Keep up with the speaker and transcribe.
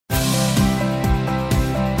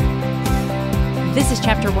This is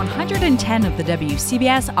chapter 110 of the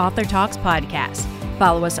WCBS Author Talks podcast.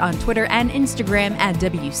 Follow us on Twitter and Instagram at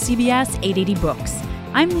WCBS 880 Books.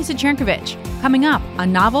 I'm Lisa Chernkovich. Coming up, a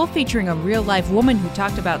novel featuring a real-life woman who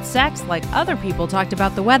talked about sex like other people talked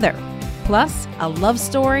about the weather. Plus, a love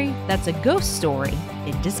story that's a ghost story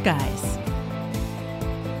in disguise.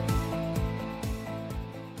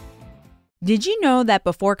 Did you know that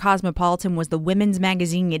before Cosmopolitan was the women's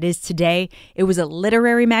magazine it is today, it was a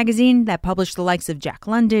literary magazine that published the likes of Jack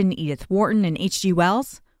London, Edith Wharton, and H.G.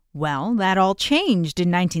 Wells? Well, that all changed in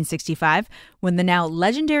 1965 when the now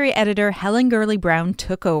legendary editor Helen Gurley Brown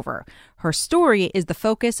took over. Her story is the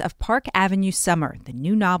focus of Park Avenue Summer, the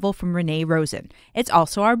new novel from Renee Rosen. It's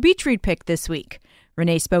also our beach read pick this week.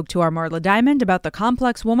 Renee spoke to our Marla Diamond about the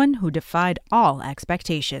complex woman who defied all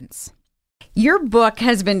expectations. Your book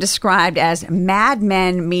has been described as Mad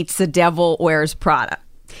Men meets The Devil Wears Prada.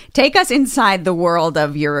 Take us inside the world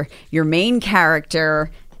of your main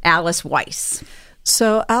character, Alice Weiss.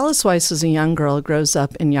 So Alice Weiss is a young girl who grows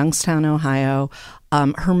up in Youngstown, Ohio.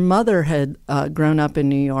 Her mother had grown up in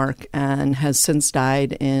New York and has since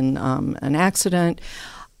died in an accident.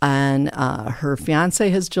 And her fiance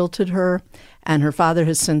has jilted her. And her father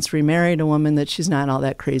has since remarried a woman that she's not all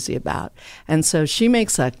that crazy about. And so she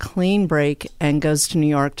makes a clean break and goes to New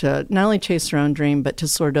York to not only chase her own dream, but to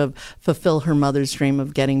sort of fulfill her mother's dream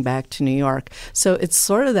of getting back to New York. So it's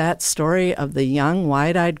sort of that story of the young,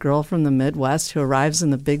 wide-eyed girl from the Midwest who arrives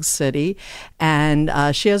in the big city. And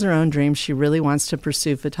she has her own dream. She really wants to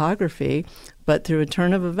pursue photography. But through a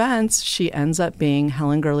turn of events, she ends up being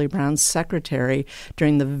Helen Gurley Brown's secretary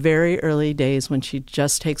during the very early days when she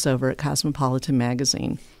just takes over at Cosmopolitan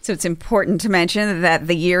magazine. So it's important to mention that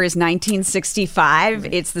the year is 1965.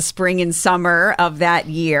 It's the spring and summer of that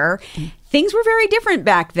year. Things were very different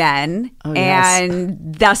back then, and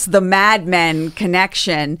thus the Mad Men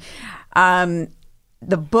connection. The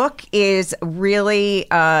book is really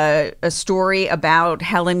a story about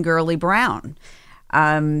Helen Gurley Brown.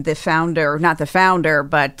 The founder, not the founder,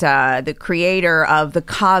 but the creator of the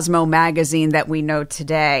Cosmo magazine that we know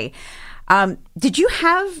today. Did you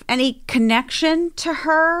have any connection to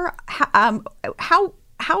her?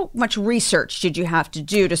 How much research did you have to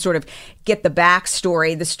do to sort of get the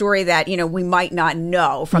backstory, the story that, we might not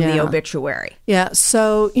know from the obituary? Yeah.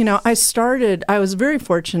 So, I was very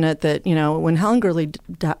fortunate that, when Helen Gurley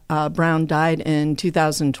Brown died in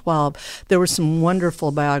 2012, there were some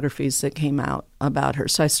wonderful biographies that came out about her.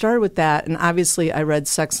 So I started with that, and obviously I read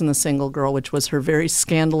Sex and the Single Girl, which was her very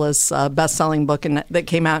scandalous best-selling book that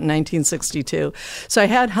came out in 1962. So I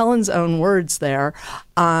had Helen's own words there.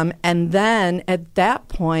 And then at that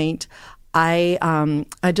point, I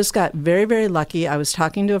just got very, very lucky. I was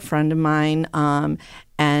talking to a friend of mine,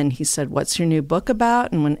 and he said, "What's your new book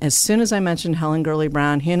about?" And as soon as I mentioned Helen Gurley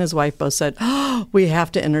Brown, he and his wife both said, "Oh, we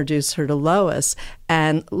have to introduce her to Lois."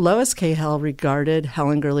 And Lois Cahill regarded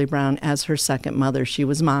Helen Gurley Brown as her second mother. She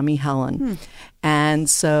was Mommy Helen. And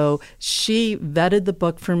so she vetted the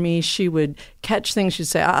book for me. She would catch things. She'd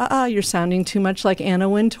say, you're sounding too much like Anna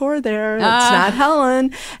Wintour there. That's not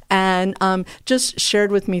Helen. And just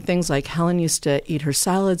shared with me things like Helen used to eat her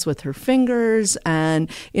salads with her fingers. And,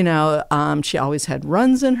 she always had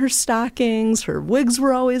runs in her stockings. Her wigs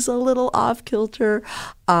were always a little off kilter.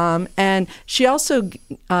 And she also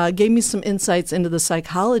gave me some insights into the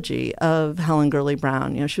psychology of Helen Gurley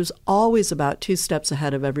Brown. She was always about 2 steps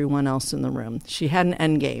ahead of everyone else in the room. She had an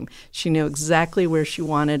end game. She knew exactly where she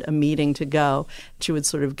wanted a meeting to go. She would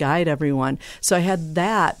sort of guide everyone. So I had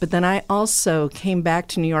that. But then I also came back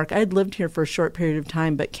to New York. I had lived here for a short period of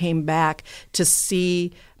time, but came back to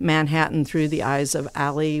see Manhattan through the eyes of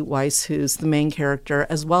Allie Weiss, who's the main character,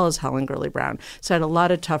 as well as Helen Gurley Brown. So I had a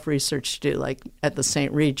lot of tough research to do, like at the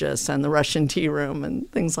St. Regis and the Russian Tea Room and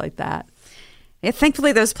things like that. Yeah,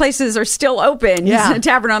 thankfully, those places are still open. Yeah.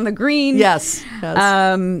 Tavern on the Green. Yes.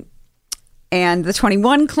 And the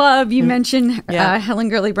 21 Club, you mentioned Helen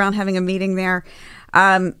Gurley Brown having a meeting there.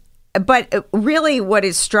 But really what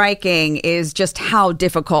is striking is just how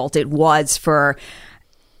difficult it was for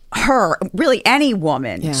her, really any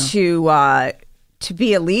woman, to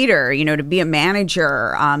be a leader, to be a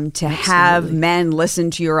manager, to have men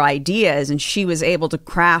listen to your ideas. And she was able to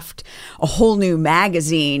craft a whole new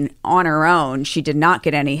magazine on her own. She did not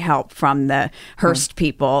get any help from the Hearst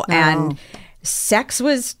people. No. And sex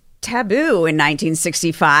was taboo in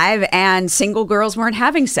 1965, and single girls weren't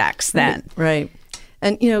having sex then. Right.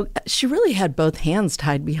 And, she really had both hands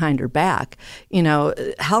tied behind her back.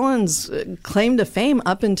 Helen's claim to fame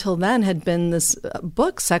up until then had been this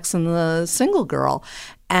book, Sex and the Single Girl.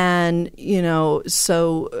 And,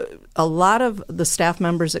 so a lot of the staff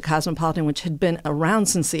members at Cosmopolitan, which had been around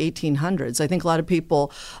since the 1800s, I think a lot of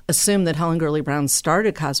people assume that Helen Gurley Brown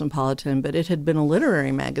started Cosmopolitan, but it had been a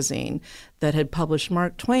literary magazine that had published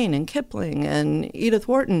Mark Twain and Kipling and Edith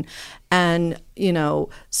Wharton. And,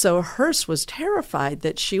 so Hearst was terrified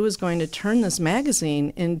that she was going to turn this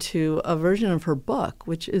magazine into a version of her book,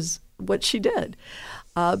 which is what she did.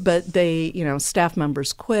 But they, staff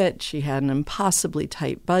members quit. She had an impossibly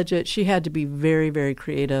tight budget. She had to be very, very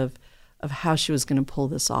creative of how she was going to pull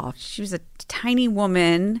this off. She was a tiny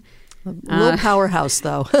woman. A little powerhouse,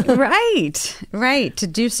 though. Right. To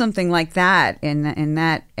do something like that in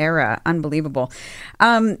that era, unbelievable.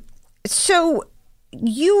 So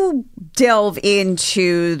you delve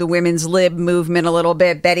into the women's lib movement a little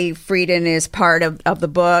bit. Betty Friedan is part of the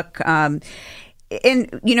book. And,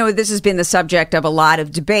 this has been the subject of a lot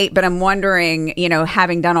of debate, but I'm wondering,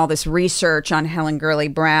 having done all this research on Helen Gurley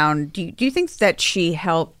Brown, do you think that she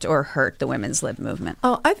helped or hurt the women's lib movement?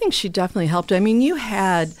 Oh, I think she definitely helped. I mean, you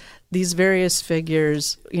had these various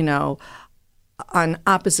figures, on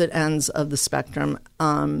opposite ends of the spectrum.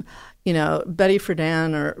 Betty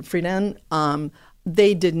Friedan,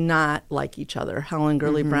 they did not like each other, Helen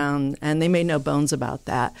Gurley Brown, and they made no bones about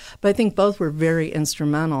that. But I think both were very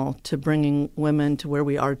instrumental to bringing women to where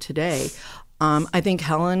we are today. I think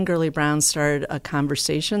Helen Gurley Brown started a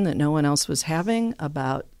conversation that no one else was having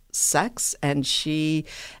about sex, and she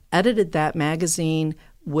edited that magazine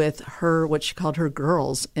with her, what she called her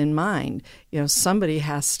girls in mind. Somebody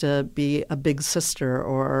has to be a big sister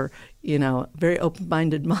or, very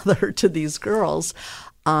open-minded mother to these girls.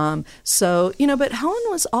 But Helen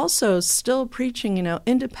was also still preaching,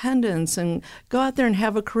 independence and go out there and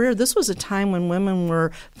have a career. This was a time when women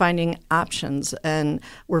were finding options and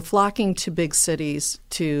were flocking to big cities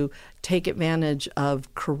to take advantage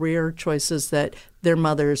of career choices that their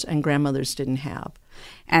mothers and grandmothers didn't have.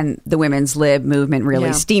 And the women's lib movement really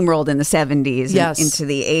steamrolled in the 70s and into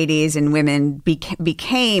the 80s, and women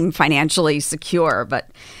became financially secure. But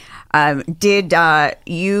did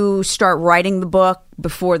you start writing the book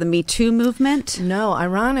before the Me Too movement? No,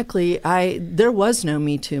 ironically, there was no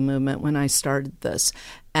Me Too movement when I started this.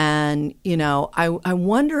 And, I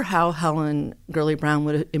wonder how Helen Gurley Brown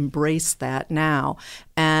would embrace that now.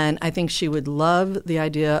 And I think she would love the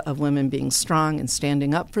idea of women being strong and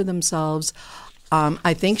standing up for themselves.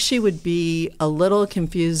 I think she would be a little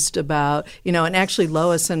confused about, and actually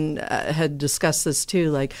Lois had discussed this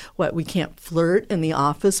too, like, we can't flirt in the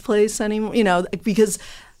office place anymore, because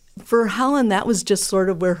for Helen, that was just sort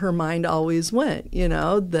of where her mind always went,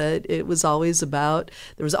 that it was always there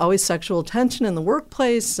was always sexual tension in the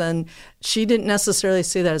workplace, and she didn't necessarily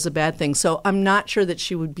see that as a bad thing. So I'm not sure that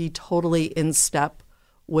she would be totally in step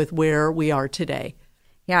with where we are today.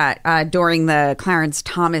 Yeah, during the Clarence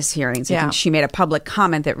Thomas hearings, I think she made a public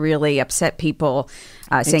comment that really upset people,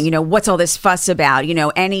 saying, what's all this fuss about?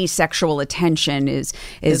 Any sexual attention is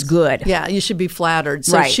good. Yeah, you should be flattered.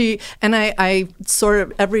 So she, and I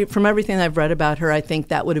sort of, from everything I've read about her, I think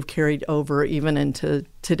that would have carried over even into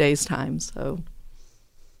today's time. So,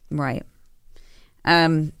 right.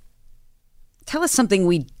 Tell us something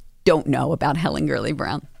we don't know about Helen Gurley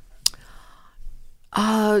Brown.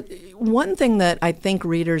 One thing that I think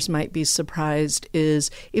readers might be surprised is,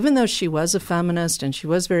 even though she was a feminist and she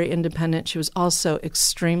was very independent, she was also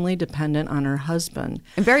extremely dependent on her husband.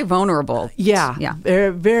 And very vulnerable. Yeah.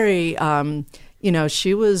 Very, very,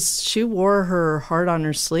 she wore her heart on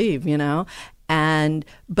her sleeve,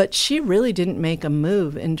 but she really didn't make a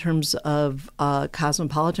move in terms of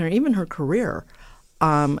Cosmopolitan or even her career.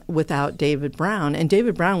 Without David Brown. And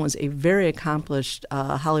David Brown was a very accomplished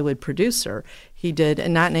Hollywood producer. He did,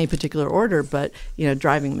 and not in any particular order, but,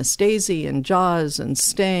 Driving Miss Daisy and Jaws and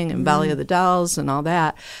Sting and Valley of the Dolls and all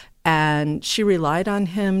that. And she relied on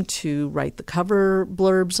him to write the cover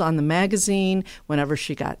blurbs on the magazine. Whenever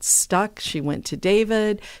she got stuck, she went to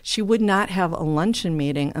David. She would not have a luncheon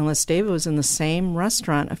meeting unless David was in the same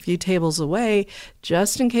restaurant a few tables away,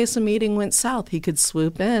 just in case a meeting went south. He could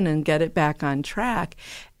swoop in and get it back on track.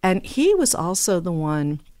 And he was also the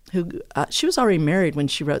one who, she was already married when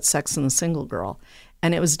she wrote Sex and the Single Girl.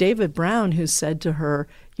 And it was David Brown who said to her,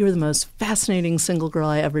 "You are the most fascinating single girl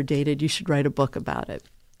I ever dated. You should write a book about it."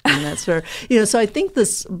 And that's her, so I think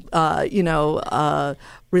this,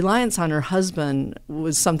 reliance on her husband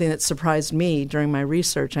was something that surprised me during my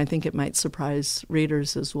research. I think it might surprise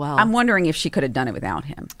readers as well. I'm wondering if she could have done it without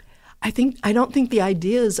him. I don't think the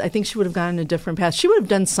ideas, I think she would have gone a different path. She would have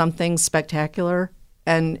done something spectacular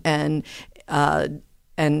and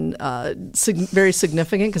very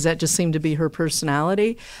significant because that just seemed to be her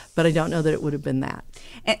personality. But I don't know that it would have been that.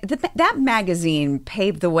 And that magazine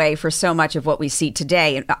paved the way for so much of what we see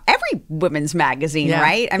today. Every women's magazine,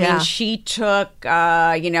 right? I mean, she took,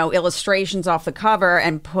 illustrations off the cover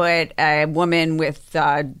and put a woman with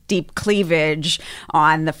deep cleavage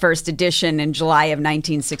on the first edition in July of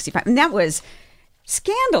 1965. And that was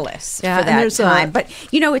scandalous for that time. But,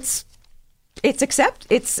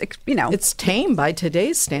 it's tame by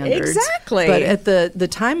today's standards. Exactly. But at the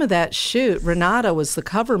time of that shoot, Renata was the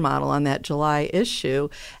cover model on that July issue,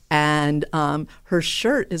 and her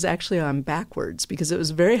shirt is actually on backwards because it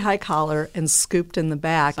was very high collar and scooped in the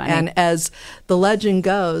back. Funny. And as the legend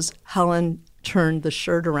goes, Helen turned the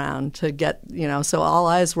shirt around to get, so all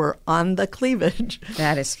eyes were on the cleavage.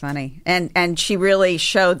 That is funny. And she really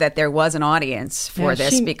showed that there was an audience for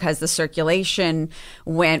this because the circulation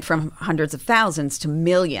went from hundreds of thousands to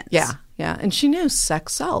millions. Yeah. And she knew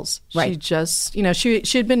sex sells. Right. She just,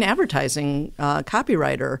 she had been advertising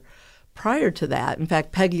copywriter prior to that. In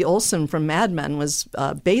fact, Peggy Olson from Mad Men was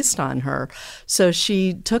based on her. So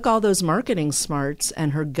she took all those marketing smarts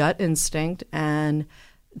and her gut instinct and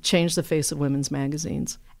changed the face of women's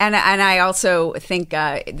magazines. And I also think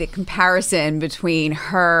the comparison between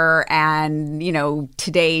her and,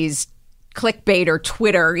 today's clickbait or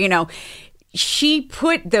Twitter, she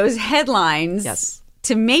put those headlines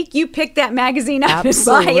to make you pick that magazine up and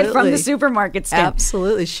buy it from the supermarket stand.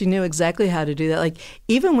 Absolutely. She knew exactly how to do that. Like,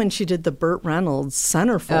 even when she did the Burt Reynolds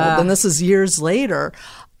centerfold, and this is years later,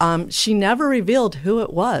 she never revealed who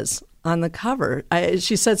it was on the cover.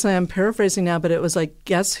 She said something, I'm paraphrasing now, but it was like,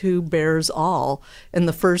 guess who bears all in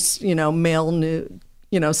the first, male new,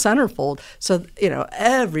 centerfold. So,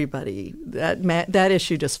 everybody, that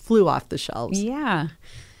issue just flew off the shelves. Yeah.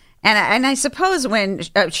 And I suppose when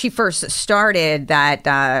she first started that,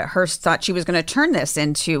 Hearst thought she was going to turn this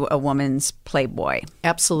into a woman's Playboy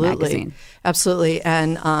magazine. Absolutely.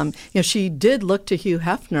 And, she did look to Hugh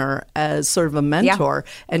Hefner as sort of a mentor,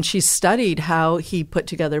 and she studied how he put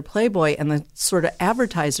together Playboy and the sort of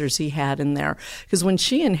advertisers he had in there. Because when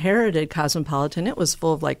she inherited Cosmopolitan, it was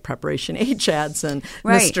full of like Preparation H ads and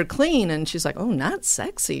Mr. Clean. And she's like, oh, not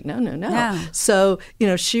sexy. No. Yeah. So,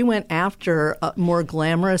 she went after more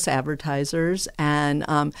glamorous advertisers. And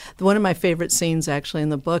one of my favorite scenes actually in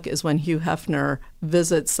the book is when Hugh Hefner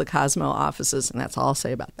visits the Cosmo offices, and that's all I'll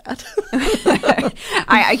say about that.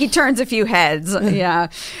 He turns a few heads, yeah.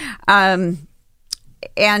 And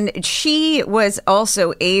she was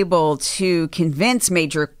also able to convince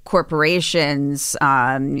major corporations,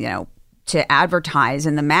 to advertise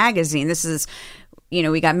in the magazine. This is,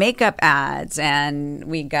 we got makeup ads, and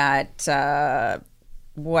we got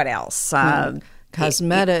what else?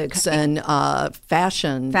 Cosmetics and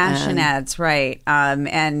fashion ads, right.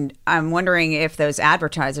 And I'm wondering if those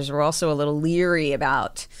advertisers were also a little leery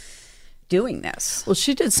about doing this. Well,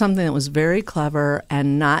 she did something that was very clever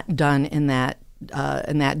and not done in that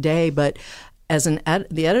day, but as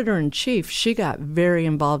the editor-in-chief, she got very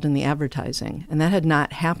involved in the advertising, and that had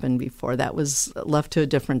not happened before. That was left to a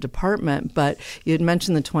different department. But you had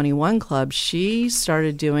mentioned the 21 Club. She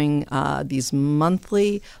started doing these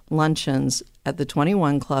monthly luncheons at the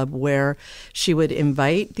 21 Club where she would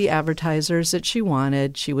invite the advertisers that she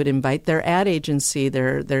wanted. She would invite their ad agency,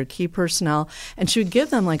 their key personnel, and she would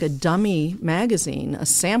give them like a dummy magazine, a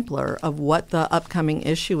sampler of what the upcoming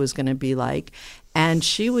issue was going to be like. And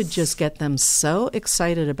she would just get them so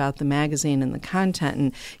excited about the magazine and the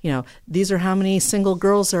content. And, these are how many single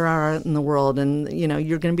girls there are in the world. And,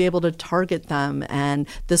 you're going to be able to target them. And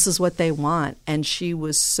this is what they want. And she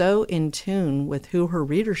was so in tune with who her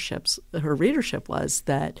readership was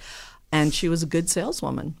and she was a good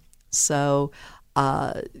saleswoman. So,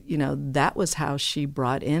 that was how she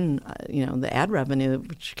brought in, the ad revenue,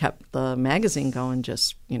 which kept the magazine going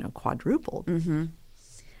just, quadrupled. Mm-hmm.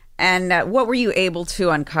 And what were you able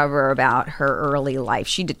to uncover about her early life?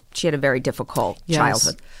 She had a very difficult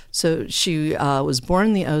childhood. So she was born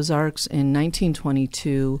in the Ozarks in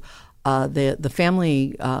 1922. The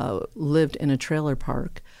family lived in a trailer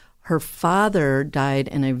park. Her father died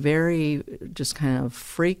in a very just kind of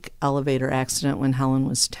freak elevator accident when Helen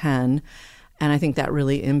was 10. And I think that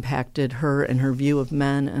really impacted her and her view of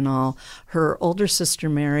men and all. Her older sister,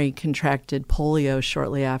 Mary, contracted polio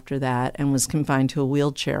shortly after that and was confined to a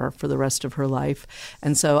wheelchair for the rest of her life.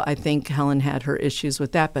 And so I think Helen had her issues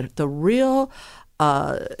with that. But the real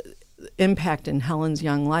impact in Helen's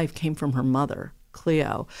young life came from her mother,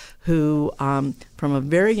 Cleo, who from a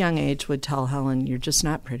very young age would tell Helen, you're just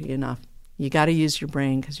not pretty enough. You got to use your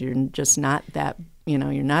brain because you're just not that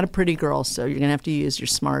you're not a pretty girl, so you're going to have to use your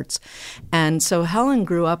smarts. And so Helen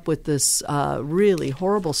grew up with this really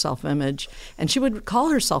horrible self-image, and she would call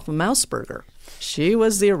herself a mouse burger. She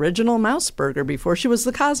was the original mouse burger. Before she was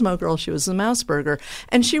the Cosmo girl, she was the mouse burger,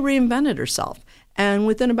 and she reinvented herself. And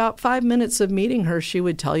within about 5 minutes of meeting her, she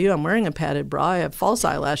would tell you, I'm wearing a padded bra, I have false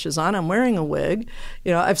eyelashes on, I'm wearing a wig,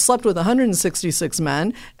 I've slept with 166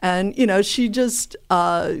 men. And, she just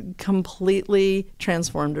completely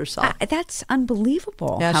transformed herself. That's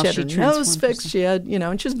unbelievable. Yeah, how she had her nose fixed. She had,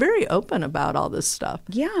 and she was very open about all this stuff.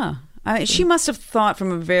 Yeah. She must have thought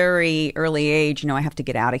from a very early age, I have to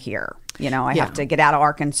get out of here. I have to get out of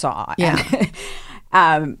Arkansas. Yeah.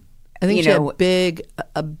 I think she had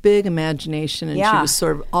a big imagination, and she was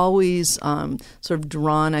sort of always sort of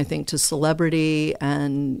drawn, I think, to celebrity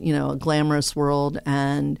and, a glamorous world.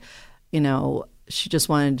 And, she just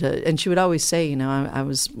wanted to, and she would always say, I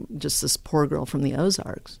was just this poor girl from the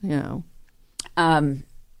Ozarks,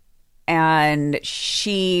 And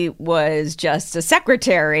she was just a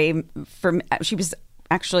secretary she was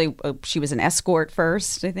an escort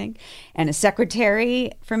first, I think, and a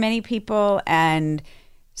secretary for many people, and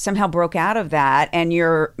somehow broke out of that. And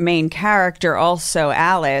your main character also,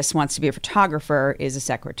 Alice, wants to be a photographer, is a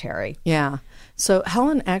secretary. Yeah. So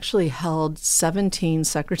Helen actually held 17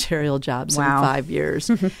 secretarial jobs in 5 years.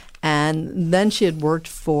 And then she had worked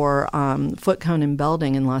for Foote Cone &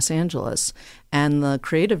 Belding in Los Angeles. And the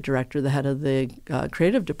creative director, the head of the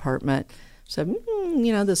creative department, said,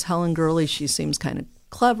 this Helen girlie, she seems kind of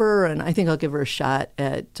clever, and I think I'll give her a shot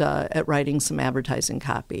at writing some advertising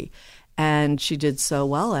copy. And she did so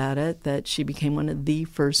well at it that she became one of the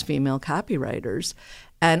first female copywriters.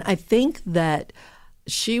 And I think that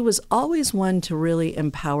she was always one to really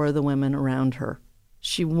empower the women around her.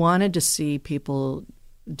 She wanted to see people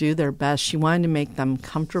do their best. She wanted to make them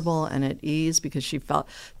comfortable and at ease because she felt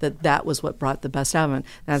that that was what brought the best out of them.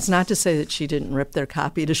 Now, it's not to say that she didn't rip their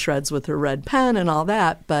copy to shreds with her red pen and all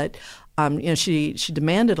that, but she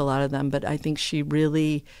demanded a lot of them. But I think she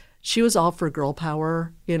was all for girl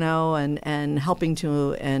power, and helping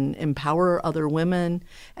to and empower other women.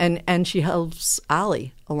 And she helps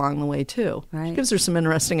Allie along the way, too. Right. She gives her some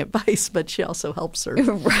interesting advice, but she also helps her.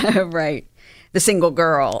 Right. The single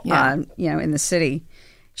girl, in the city.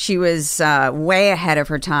 She was way ahead of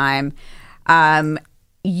her time.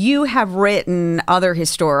 You have written other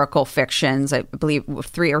historical fictions, I believe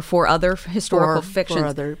 3 or 4 other historical fictions. 4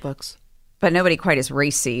 other books. But nobody quite as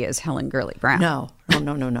racy as Helen Gurley Brown. No.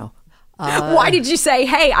 Why did you say,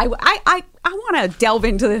 hey, I want to delve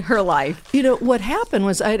into her life? What happened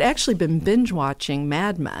was I'd actually been binge watching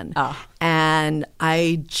Mad Men. And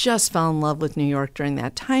I just fell in love with New York during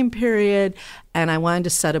that time period. And I wanted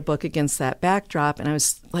to set a book against that backdrop. And I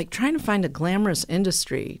was trying to find a glamorous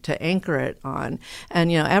industry to anchor it on.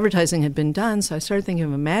 And, advertising had been done. So I started thinking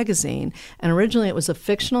of a magazine. And originally it was a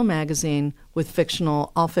fictional magazine with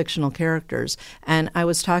all fictional characters. And I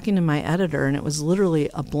was talking to my editor, and it was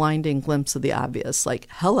literally a blinding glimpse of the obvious.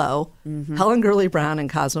 Hello, Helen Gurley Brown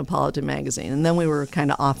and Cosmopolitan magazine. And then we were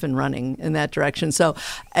kind of off and running in that direction. So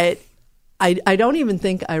I don't even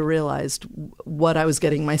think I realized what I was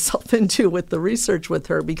getting myself into with the research with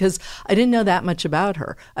her, because I didn't know that much about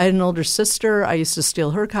her. I had an older sister. I used to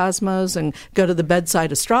steal her Cosmos and go to the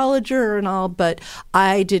bedside astrologer and all, but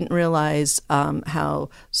I didn't realize how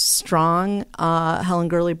strong Helen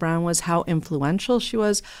Gurley Brown was, how influential she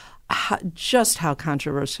was, just how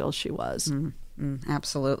controversial she was.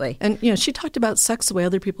 Absolutely. And, she talked about sex the way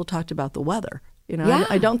other people talked about the weather.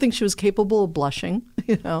 I don't think she was capable of blushing,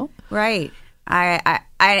 Right. I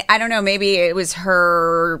don't know. Maybe it was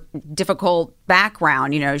her difficult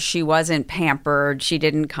background. She wasn't pampered. She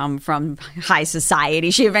didn't come from high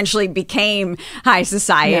society. She eventually became high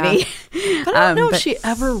society. Yeah. But I don't know if she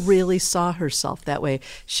ever really saw herself that way.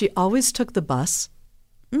 She always took the bus.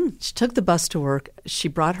 She took the bus to work. She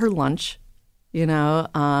brought her lunch,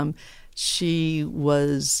 She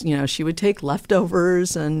was, she would take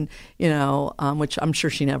leftovers and, which I'm sure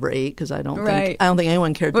she never ate because I don't think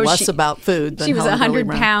anyone cared less about food than she was Helen 100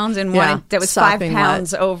 Gurley pounds and that was 5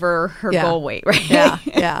 pounds over her goal weight, right?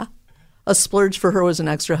 Yeah. A splurge for her was an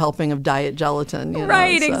extra helping of diet gelatin.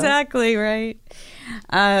 Right, exactly, right.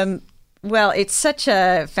 Well, it's such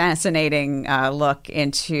a fascinating look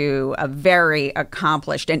into a very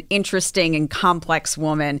accomplished and interesting and complex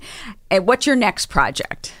woman. And what's your next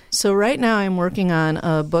project? So right now I'm working on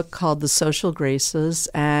a book called The Social Graces,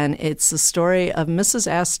 and it's the story of Mrs.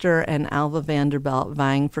 Astor and Alva Vanderbilt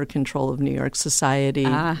vying for control of New York society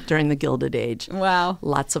during the Gilded Age. Wow.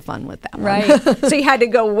 Lots of fun with that one. Right. So you had to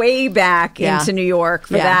go way back into New York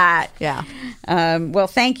for that. Yeah. Well,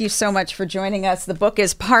 thank you so much for joining us. The book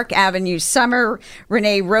is Park Avenue Summer.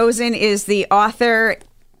 Renee Rosen is the author.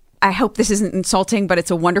 I hope this isn't insulting, but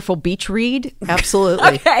it's a wonderful beach read. Absolutely.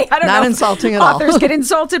 Okay, I don't know. Not insulting at all. Authors get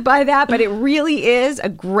insulted by that, but it really is a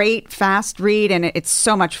great, fast read, and it's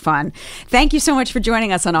so much fun. Thank you so much for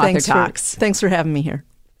joining us on Author Talks. Thanks for having me here.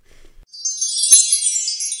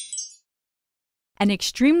 An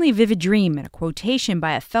extremely vivid dream and a quotation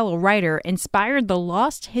by a fellow writer inspired The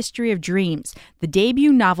Lost History of Dreams, the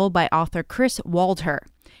debut novel by author Chris Waldher.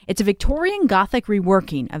 It's a Victorian Gothic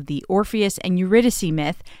reworking of the Orpheus and Eurydice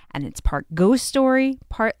myth, and it's part ghost story,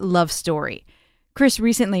 part love story. Chris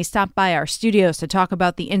recently stopped by our studios to talk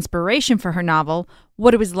about the inspiration for her novel,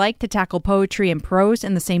 what it was like to tackle poetry and prose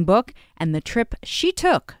in the same book, and the trip she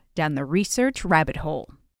took down the research rabbit hole.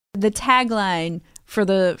 The tagline for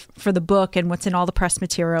the book and what's in all the press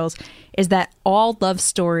materials is that all love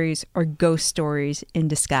stories are ghost stories in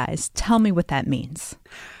disguise. Tell me what that means.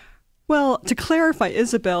 Well, to clarify,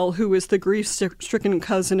 Isabel, who is the grief-stricken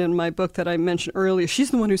cousin in my book that I mentioned earlier,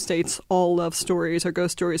 she's the one who states all love stories are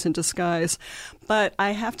ghost stories in disguise. But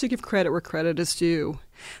I have to give credit where credit is due.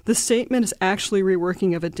 The statement is actually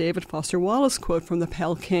reworking of a David Foster Wallace quote from The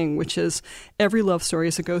Pale King, which is, every love story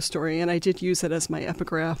is a ghost story, and I did use it as my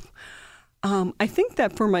epigraph. I think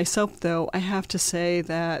that for myself, though, I have to say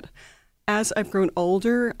that as I've grown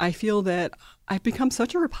older, I feel that I've become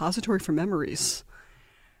such a repository for memories.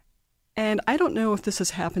 And I don't know if this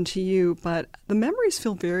has happened to you, but the memories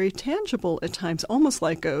feel very tangible at times, almost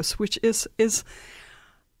like ghosts, which is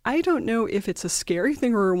I don't know if it's a scary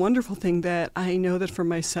thing or a wonderful thing that I know that for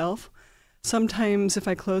myself, sometimes if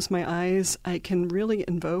I close my eyes, I can really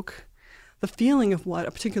invoke the feeling of what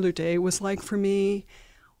a particular day was like for me.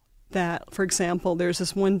 That, for example, there's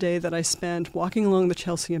this one day that I spent walking along the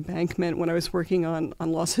Chelsea Embankment when I was working on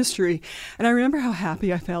Lost History, and I remember how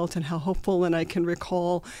happy I felt and how hopeful, and I can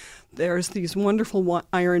recall there's these wonderful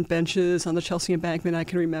iron benches on the Chelsea Embankment. I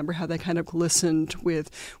can remember how they kind of glistened with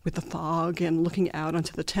the fog and looking out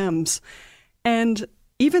onto the Thames. And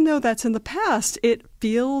even though that's in the past, it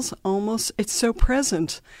feels almost, it's so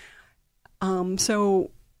present.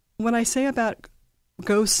 So when I say about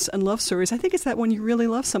ghosts and love stories, I think it's that when you really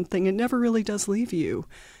love something, it never really does leave you.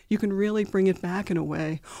 You can really bring it back in a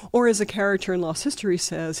way. Or as a character in Lost History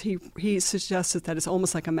says, he suggests that it's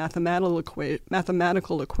almost like a mathematical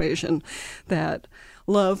equation, that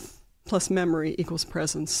love plus memory equals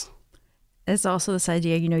presence. There's also this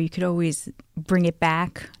idea, you could always bring it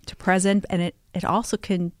back to present, and it also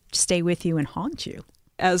can stay with you and haunt you.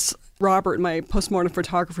 As Robert, my postmortem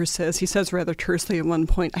photographer, says, he says rather tersely at one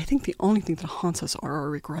point, I think the only thing that haunts us are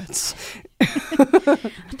our regrets. I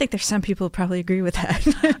think there's some people who probably agree with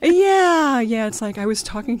that. Yeah. It's like I was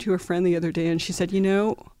talking to a friend the other day, and she said,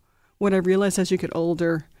 what I realized as you get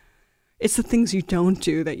older, it's the things you don't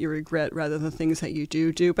do that you regret rather than the things that you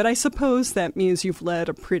do. But I suppose that means you've led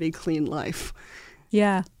a pretty clean life.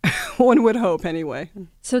 Yeah. One would hope, anyway.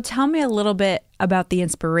 So tell me a little bit about the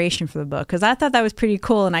inspiration for the book, because I thought that was pretty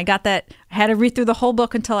cool, and I had to read through the whole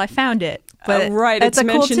book until I found it. But right, it's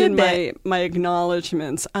mentioned cool in my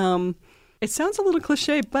acknowledgments. It sounds a little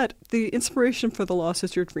cliche, but the inspiration for The Lost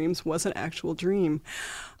History of Dreams was an actual dream.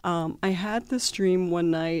 I had this dream one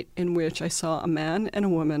night in which I saw a man and a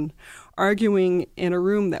woman arguing in a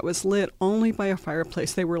room that was lit only by a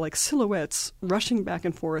fireplace. They were like silhouettes rushing back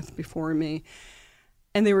and forth before me.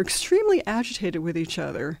 And they were extremely agitated with each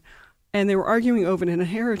other, and they were arguing over an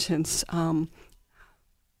inheritance.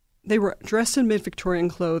 They were dressed in mid-Victorian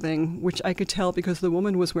clothing, which I could tell because the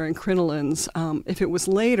woman was wearing crinolines. If it was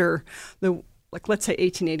later, let's say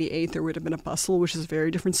 1888, there would have been a bustle, which is a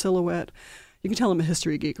very different silhouette. You can tell I'm a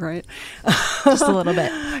history geek, right? Just a little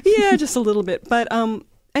bit. Yeah, just a little bit. But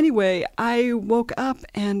anyway, I woke up,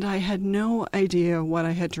 and I had no idea what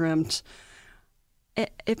I had dreamt.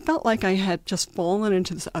 It felt like I had just fallen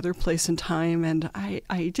into this other place in time, and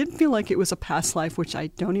I didn't feel like it was a past life, which I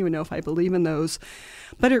don't even know if I believe in those.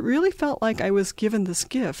 But it really felt like I was given this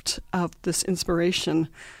gift of this inspiration.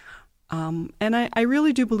 And I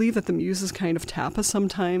really do believe that the muses kind of tap us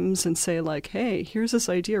sometimes and say, like, hey, here's this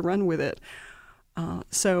idea, run with it.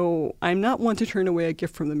 So I'm not one to turn away a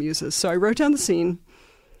gift from the muses. So I wrote down the scene.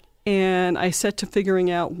 And I set to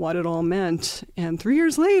figuring out what it all meant. And 3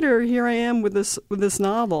 years later, here I am with this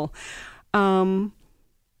novel.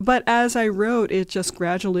 But as I wrote, it just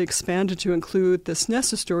gradually expanded to include this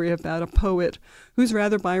Nesta story about a poet who's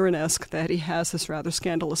rather Byron-esque, that he has this rather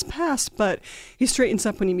scandalous past, but he straightens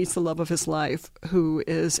up when he meets the love of his life, who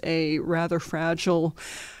is a rather fragile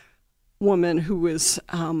woman who is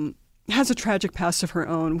has a tragic past of her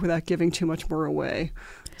own without giving too much more away.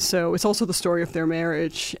 So it's also the story of their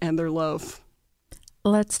marriage and their love.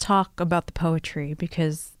 Let's talk about the poetry,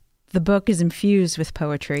 because the book is infused with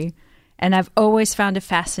poetry. And I've always found it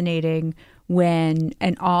fascinating when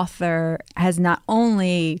an author has not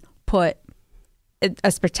only put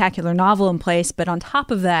a spectacular novel in place, but on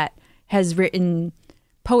top of that has written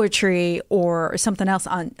poetry or something else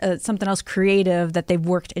creative that they've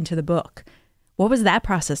worked into the book. What was that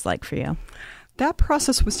process like for you? That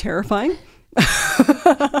process was terrifying.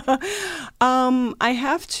 I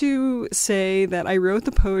have to say that I wrote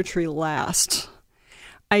the poetry last.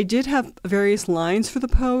 I did have various lines for the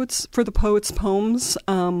poets' poems,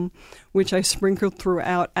 which I sprinkled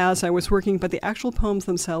throughout as I was working. But the actual poems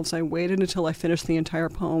themselves, I waited until I finished the entire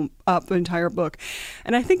book.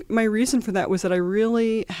 And I think my reason for that was that I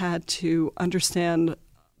really had to understand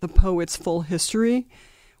the poet's full history,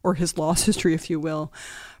 or his lost history, if you will,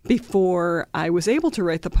 before I was able to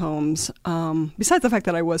write the poems, besides the fact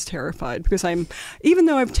that I was terrified, because even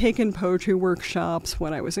though I've taken poetry workshops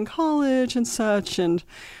when I was in college and such, and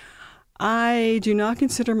I do not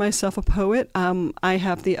consider myself a poet. I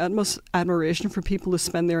have the utmost admiration for people who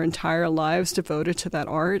spend their entire lives devoted to that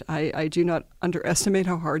art. I do not underestimate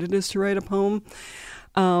how hard it is to write a poem.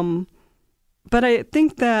 But I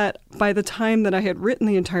think that by the time that I had written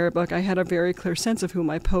the entire book, I had a very clear sense of who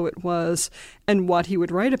my poet was and what he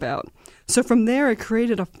would write about. So from there, I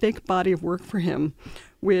created a fake body of work for him,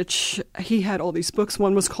 which he had all these books.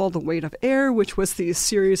 One was called The Weight of Air, which was the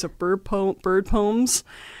series of bird poems.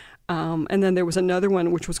 And then there was another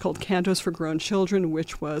one which was called Cantos for Grown Children,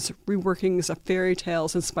 which was reworkings of fairy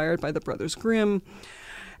tales inspired by the Brothers Grimm.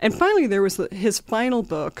 And finally, there was his final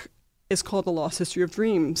book is called The Lost History of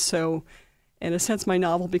Dreams. So in a sense, my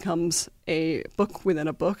novel becomes a book within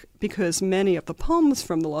a book, because many of the poems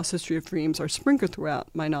from The Lost History of Dreams are sprinkled throughout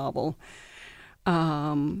my novel.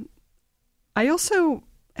 I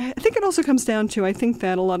think it also comes down to, I think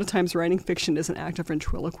that a lot of times writing fiction is an act of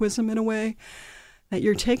ventriloquism in a way, that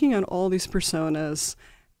you're taking on all these personas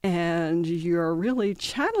and you're really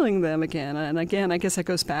channeling them again. And again, I guess that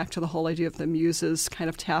goes back to the whole idea of the muses kind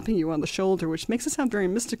of tapping you on the shoulder, which makes it sound very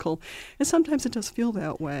mystical. And sometimes it does feel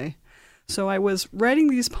that way. So I was writing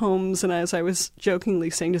these poems, and as I was jokingly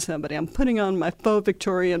saying to somebody, I'm putting on my faux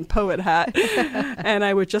Victorian poet hat, and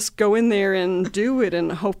I would just go in there and do it and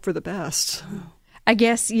hope for the best. I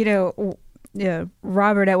guess,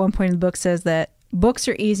 Robert at one point in the book says that books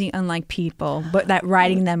are easy, unlike people, but that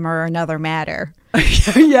writing them are another matter.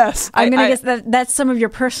 Yes. I guess that's some of your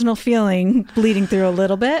personal feeling bleeding through a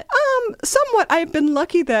little bit. Somewhat. I've been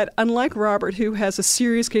lucky that, unlike Robert, who has a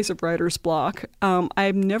serious case of writer's block,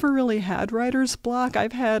 I've never really had writer's block.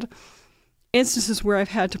 I've had instances where I've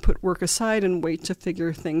had to put work aside and wait to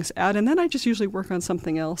figure things out, and then I just usually work on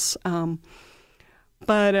something else.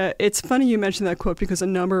 But it's funny you mentioned that quote, because a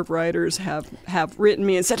number of writers have written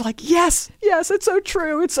me and said, like, yes, it's so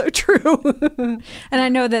true. It's so true. And I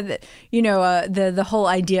know that, the whole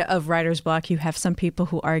idea of writer's block, you have some people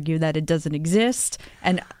who argue that it doesn't exist.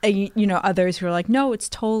 And, others who are like, no, it's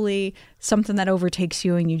totally something that overtakes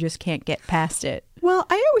you and you just can't get past it. Well,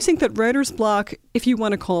 I always think that writer's block, if you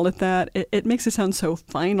want to call it that, it makes it sound so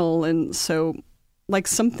final and so like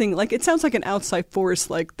something, like it sounds like an outside force,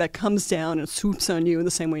 like that comes down and swoops on you in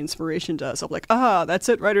the same way inspiration does. I'm like, that's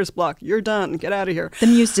it, writer's block, you're done, get out of here. The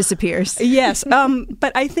muse disappears. Yes,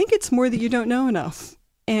 but I think it's more that you don't know enough.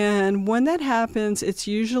 And when that happens, it's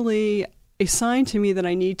usually a sign to me that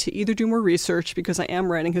I need to either do more research, because I am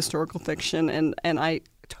writing historical fiction and I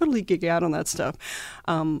totally geek out on that stuff.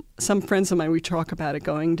 Some friends of mine, we talk about it,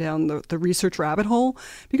 going down the research rabbit hole,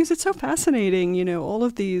 because it's so fascinating, all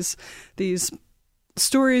of these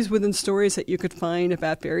stories within stories that you could find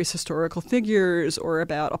about various historical figures or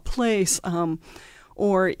about a place,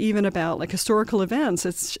 or even about like historical events.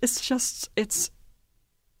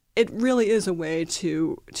 It really is a way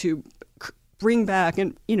to bring back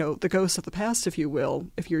the ghosts of the past, if you will,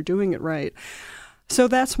 if you're doing it right. So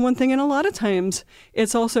that's one thing. And a lot of times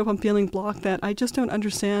it's also, I'm feeling blocked, that I just don't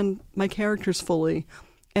understand my characters fully.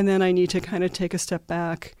 And then I need to kind of take a step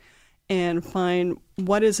back and find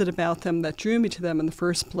what is it about them that drew me to them in the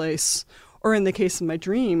first place. Or in the case of my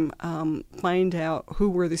dream, find out who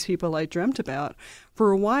were these people I dreamt about.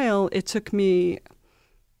 For a while, it took me,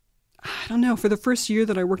 I don't know, for the first year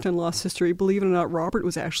that I worked on Lost History, believe it or not, Robert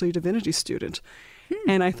was actually a divinity student.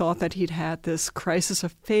 And I thought that he'd had this crisis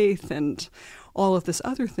of faith and all of this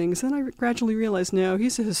other things. And I gradually realized, no,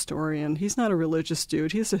 he's a historian. He's not a religious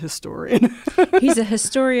dude. He's a historian. He's a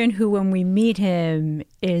historian who, when we meet him,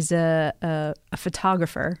 is a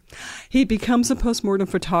photographer. He becomes a postmortem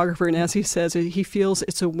photographer. And as he says, he feels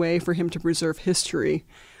it's a way for him to preserve history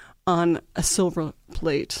on a silver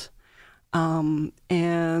plate.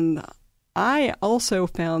 And I also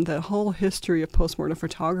found the whole history of postmortem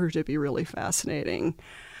photography to be really fascinating,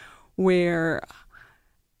 where,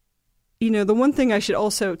 the one thing I should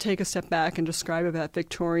also take a step back and describe about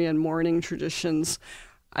Victorian mourning traditions,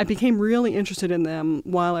 I became really interested in them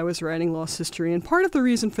while I was writing Lost History. And part of the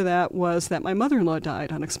reason for that was that my mother-in-law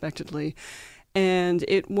died unexpectedly. And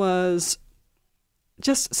it was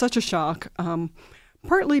just such a shock,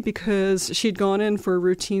 partly because she'd gone in for a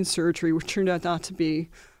routine surgery, which turned out not to be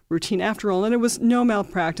routine after all. And it was no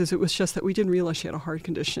malpractice. It was just that we didn't realize she had a heart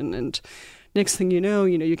condition. And next thing you know,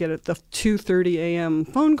 you get the 2:30 a.m.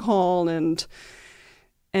 phone call, and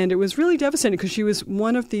it was really devastating because she was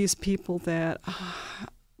one of these people that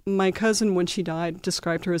my cousin, when she died,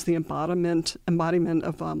 described her as the embodiment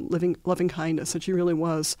of loving kindness, and she really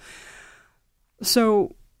was.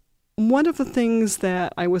 So one of the things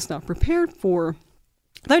that I was not prepared for,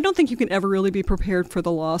 I don't think you can ever really be prepared for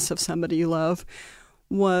the loss of somebody you love,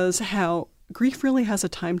 was how grief really has a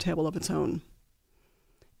timetable of its own.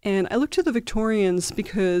 And I looked to the Victorians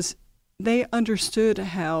because they understood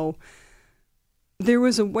how there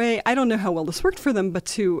was a way, I don't know how well this worked for them, but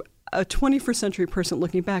to a 21st century person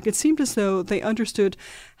looking back, it seemed as though they understood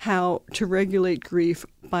how to regulate grief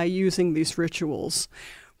by using these rituals.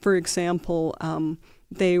 For example,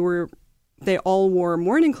 they all wore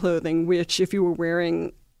mourning clothing, which if you were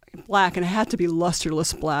wearing black, and it had to be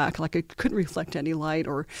lusterless black, like it couldn't reflect any light,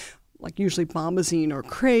 or like usually bombazine or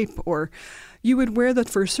crepe, or you would wear that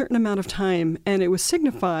for a certain amount of time, and it would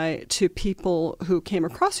signify to people who came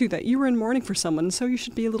across you that you were in mourning for someone, so you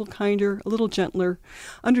should be a little kinder, a little gentler,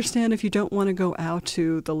 understand if you don't want to go out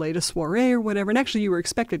to the latest soiree or whatever, and actually you were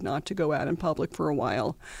expected not to go out in public for a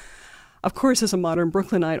while. Of course, as a modern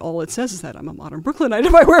Brooklynite, all it says is that I'm a modern Brooklynite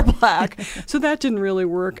if I wear black, so that didn't really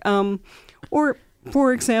work. Or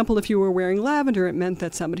for example, if you were wearing lavender, it meant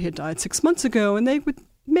that somebody had died 6 months ago, and they would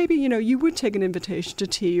maybe, you would take an invitation to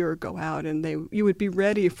tea or go out, and you would be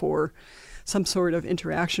ready for some sort of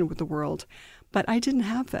interaction with the world. But I didn't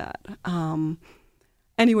have that.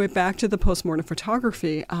 Anyway, back to the postmortem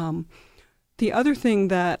photography. The other thing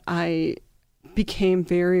that I became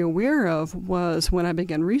very aware of was when I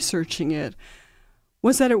began researching it,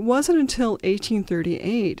 was that it wasn't until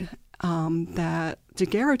 1838 that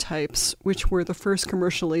daguerreotypes, which were the first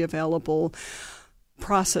commercially available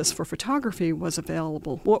process for photography, was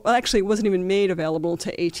available. Well, actually, it wasn't even made available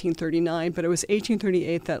until 1839, but it was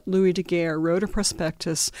 1838 that Louis Daguerre wrote a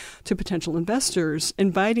prospectus to potential investors,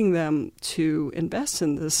 inviting them to invest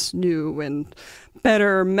in this new and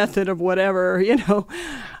better method of whatever,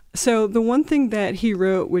 So the one thing that he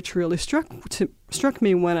wrote, which really struck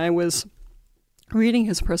me when I was reading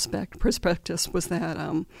his prospectus, was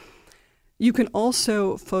that you can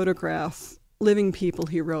also photograph living people,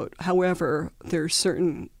 he wrote. However, there's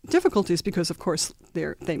certain difficulties because, of course,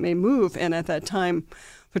 they may move. And at that time,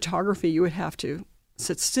 photography, you would have to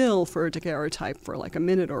sit still for a daguerreotype for like a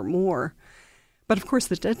minute or more. But, of course,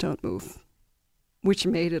 the dead don't move, which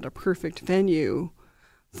made it a perfect venue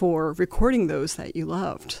for recording those that you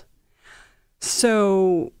loved.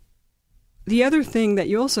 So the other thing that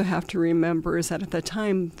you also have to remember is that at that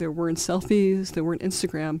time, there weren't selfies, there weren't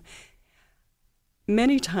Instagram.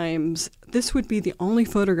 Many times, this would be the only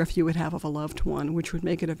photograph you would have of a loved one, which would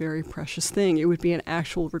make it a very precious thing. It would be an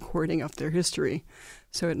actual recording of their history.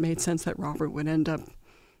 So it made sense that Robert would end up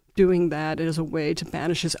doing that as a way to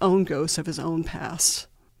banish his own ghosts of his own past.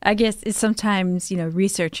 I guess it's sometimes,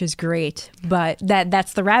 research is great, but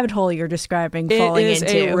that's the rabbit hole you're describing falling into.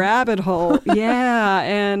 It is a rabbit hole, yeah.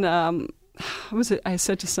 And what was it I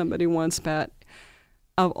said to somebody once, Pat?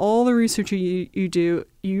 Of all the research you do,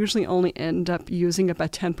 you usually only end up using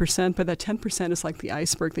about 10%, but that 10% is like the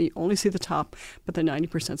iceberg, that you only see the top, but the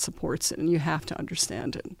 90% supports it, and you have to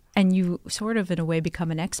understand it. And you sort of, in a way,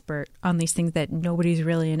 become an expert on these things that nobody's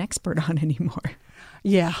really an expert on anymore.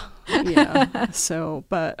 Yeah. So,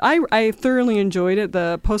 but I thoroughly enjoyed it.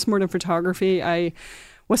 The postmortem photography, I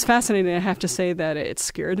was fascinated. I have to say that it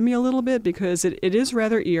scared me a little bit because it is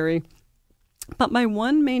rather eerie. But my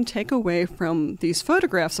one main takeaway from these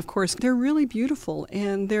photographs, of course, they're really beautiful,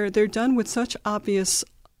 and they're done with such obvious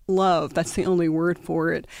love. That's the only word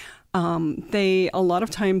for it. A lot of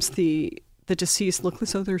times the deceased look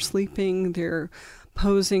as though they're sleeping. They're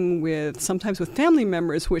posing sometimes with family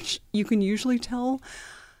members, which you can usually tell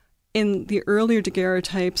in the earlier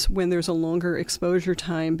daguerreotypes when there's a longer exposure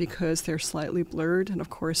time because they're slightly blurred. And of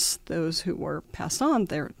course, those who were passed on,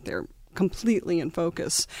 they're completely in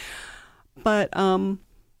focus. But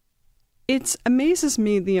it amazes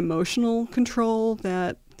me the emotional control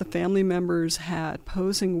that the family members had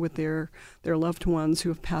posing with their loved ones who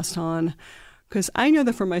have passed on. Because I know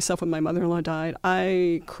that for myself, when my mother-in-law died,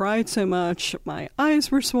 I cried so much, my eyes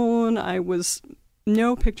were swollen, I was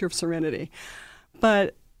no picture of serenity.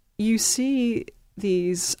 But you see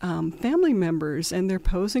these family members, and they're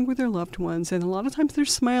posing with their loved ones, and a lot of times they're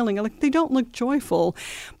smiling. Like, they don't look joyful,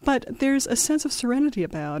 but there's a sense of serenity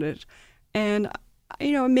about it. And,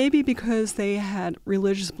 maybe because they had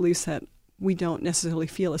religious beliefs that we don't necessarily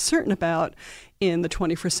feel as certain about in the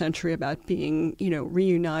 21st century about being,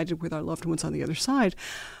 reunited with our loved ones on the other side.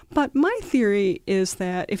 But my theory is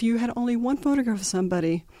that if you had only one photograph of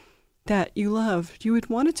somebody that you loved, you would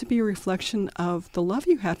want it to be a reflection of the love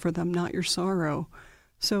you had for them, not your sorrow.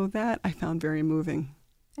 So that I found very moving.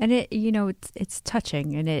 And it's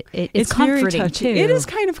touching, and it's it's comforting very touching. too. It is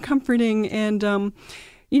kind of comforting, and a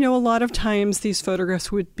lot of times these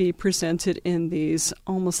photographs would be presented in these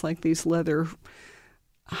almost like these leather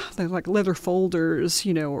folders,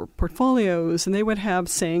 or portfolios, and they would have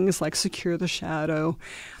sayings like "secure the shadow,"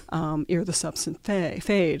 ere the substance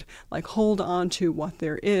fade, like hold on to what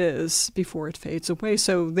there is before it fades away.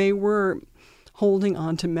 So they were holding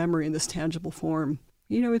on to memory in this tangible form.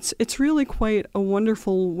 It's really quite a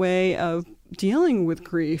wonderful way of dealing with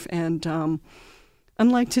grief, and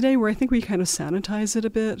unlike today where I think we kind of sanitize it a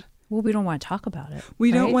bit. Well, we don't want to talk about it.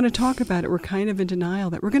 We don't want to talk about it. We're kind of in denial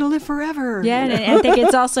that we're going to live forever. Yeah, and I think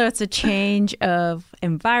it's a change of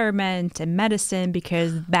environment and medicine,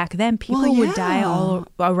 because back then people would die all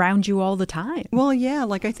around you all the time. Well, yeah,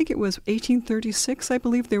 like I think it was 1836, I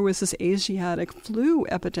believe there was this Asiatic flu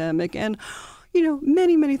epidemic, and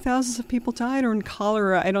many, many thousands of people died, or in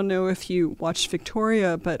cholera. I don't know if you watched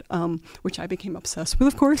Victoria, but which I became obsessed with,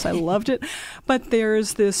 of course. I loved it. But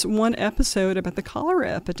there's this one episode about the cholera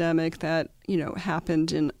epidemic that,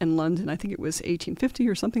 happened in London. I think it was 1850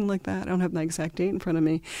 or something like that. I don't have my exact date in front of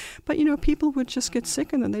me. But, people would just get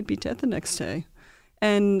sick and then they'd be dead the next day.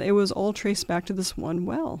 And it was all traced back to this one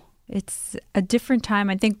well. It's a different time.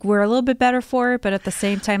 I think we're a little bit better for it, but at the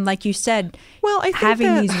same time, like you said, I think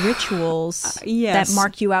having these rituals yes. that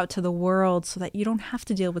mark you out to the world, so that you don't have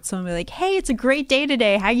to deal with somebody like, "Hey, it's a great day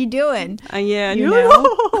today. How you doing?" Yeah, you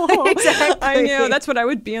know? Exactly. I know. That's what I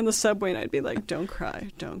would be on the subway, and I'd be like, "Don't cry,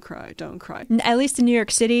 don't cry, don't cry." At least in New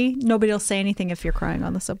York City, nobody will say anything if you're crying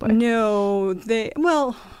on the subway. No,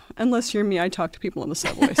 unless you're me, I talk to people on the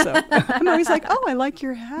subway. So I'm always like, "Oh, I like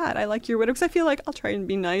your hat. I like your whatever." Because I feel like I'll try and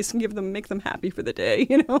be nice and make them happy for the day.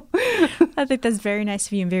 I think that's very nice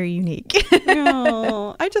of you and very unique.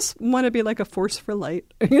 I just want to be like a force for light.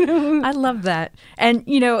 I love that. And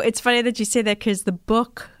it's funny that you say that, because the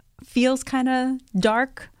book feels kind of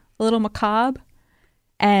dark, a little macabre,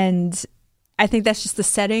 and I think that's just the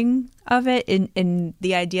setting of it, in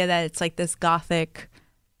the idea that it's like this gothic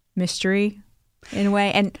mystery in a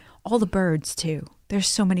way, and all the birds too. There's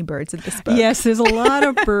so many birds in this book. Yes, there's a lot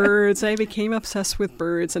of birds. I became obsessed with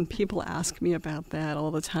birds, and people ask me about that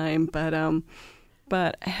all the time. But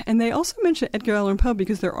they also mention Edgar Allan Poe,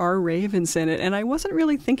 because there are ravens in it. And I wasn't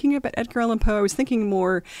really thinking about Edgar Allan Poe. I was thinking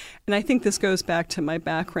more, and I think this goes back to my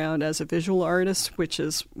background as a visual artist, which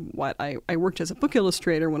is what I worked as a book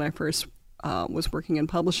illustrator when I first was working in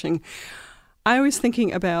publishing. I was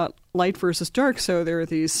thinking about light versus dark. So there are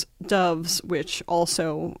these doves, which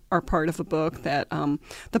also are part of the book, that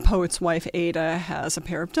the poet's wife, Ada, has a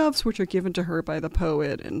pair of doves, which are given to her by the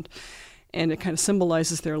poet, and it kind of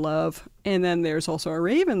symbolizes their love. And then there's also a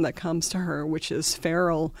raven that comes to her, which is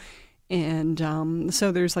feral. And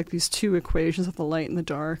so there's like these two equations of the light and the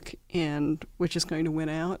dark, and which is going to win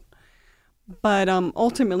out. But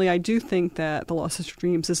ultimately, I do think that The Lost Sister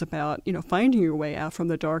Dreams is about, finding your way out from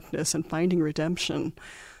the darkness and finding redemption.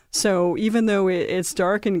 So even though it's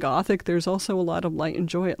dark and gothic, there's also a lot of light and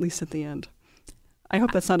joy, at least at the end. I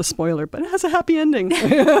hope that's not a spoiler, but it has a happy ending.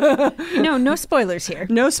 No spoilers here.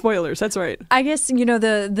 No spoilers, that's right. I guess,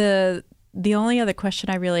 the only other question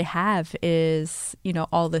I really have is,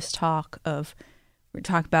 all this talk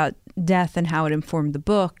about death and how it informed the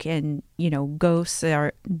book, and ghosts.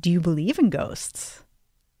 Do you believe in ghosts?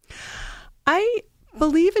 I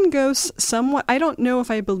believe in ghosts somewhat. I don't know if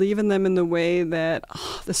I believe in them in the way that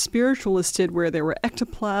the spiritualists did, where there were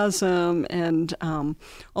ectoplasm and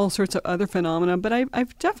all sorts of other phenomena. But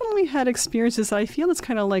I've definitely had experiences that I feel it's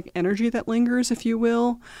kind of like energy that lingers, if you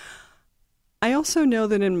will. I also know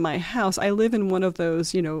that in my house, I live in one of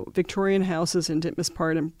those, Victorian houses in Ditmas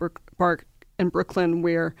Park in Brooklyn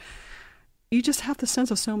where you just have the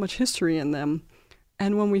sense of so much history in them.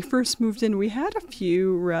 And when we first moved in, we had a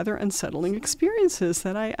few rather unsettling experiences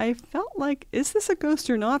that I felt like, is this a ghost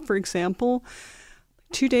or not? For example,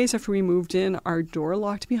 2 days after we moved in, our door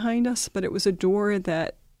locked behind us, but it was a door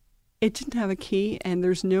that it didn't have a key, and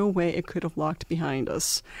there's no way it could have locked behind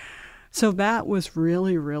us. So that was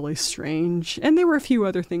really, really strange. And there were a few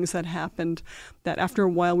other things that happened that after a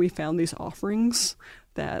while we found these offerings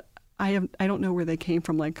that I don't know where they came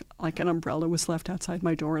from, like an umbrella was left outside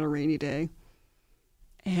my door on a rainy day.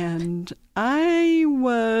 And I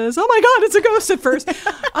was, oh my God, it's a ghost at first.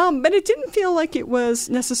 But it didn't feel like it was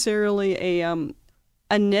necessarily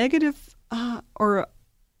a negative or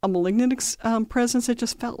a malignant presence. It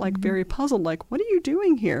just felt like very puzzled, like, what are you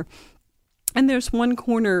doing here? And there's one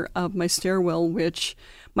corner of my stairwell which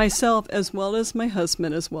myself, as well as my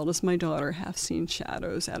husband, as well as my daughter, have seen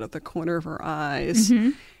shadows out of the corner of our eyes,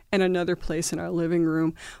 and another place in our living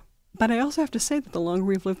room. But I also have to say that the longer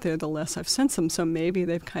we've lived there, the less I've sensed them. So maybe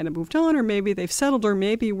they've kind of moved on, or maybe they've settled, or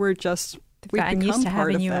maybe we've gotten used to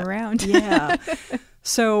having you around. Yeah.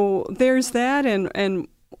 So there's that, and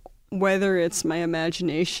whether it's my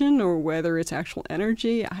imagination or whether it's actual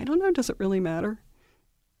energy, I don't know. Does it really matter?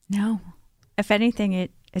 No. If anything,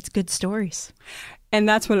 it's good stories. And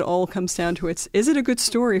that's what it all comes down to. Is it a good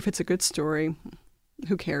story? If it's a good story,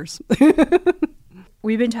 who cares?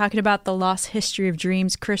 We've been talking about the lost history of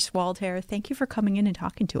dreams. Chris Waldherr, thank you for coming in and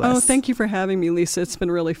talking to us. Oh, thank you for having me, Lisa. It's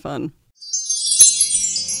been really fun.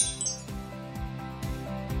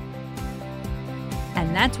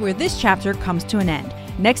 And that's where this chapter comes to an end.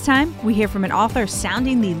 Next time, we hear from an author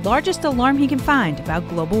sounding the largest alarm he can find about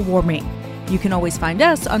global warming. You can always find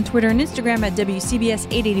us on Twitter and Instagram at WCBS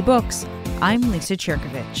 880 Books. I'm Lisa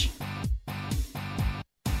Cherkovich.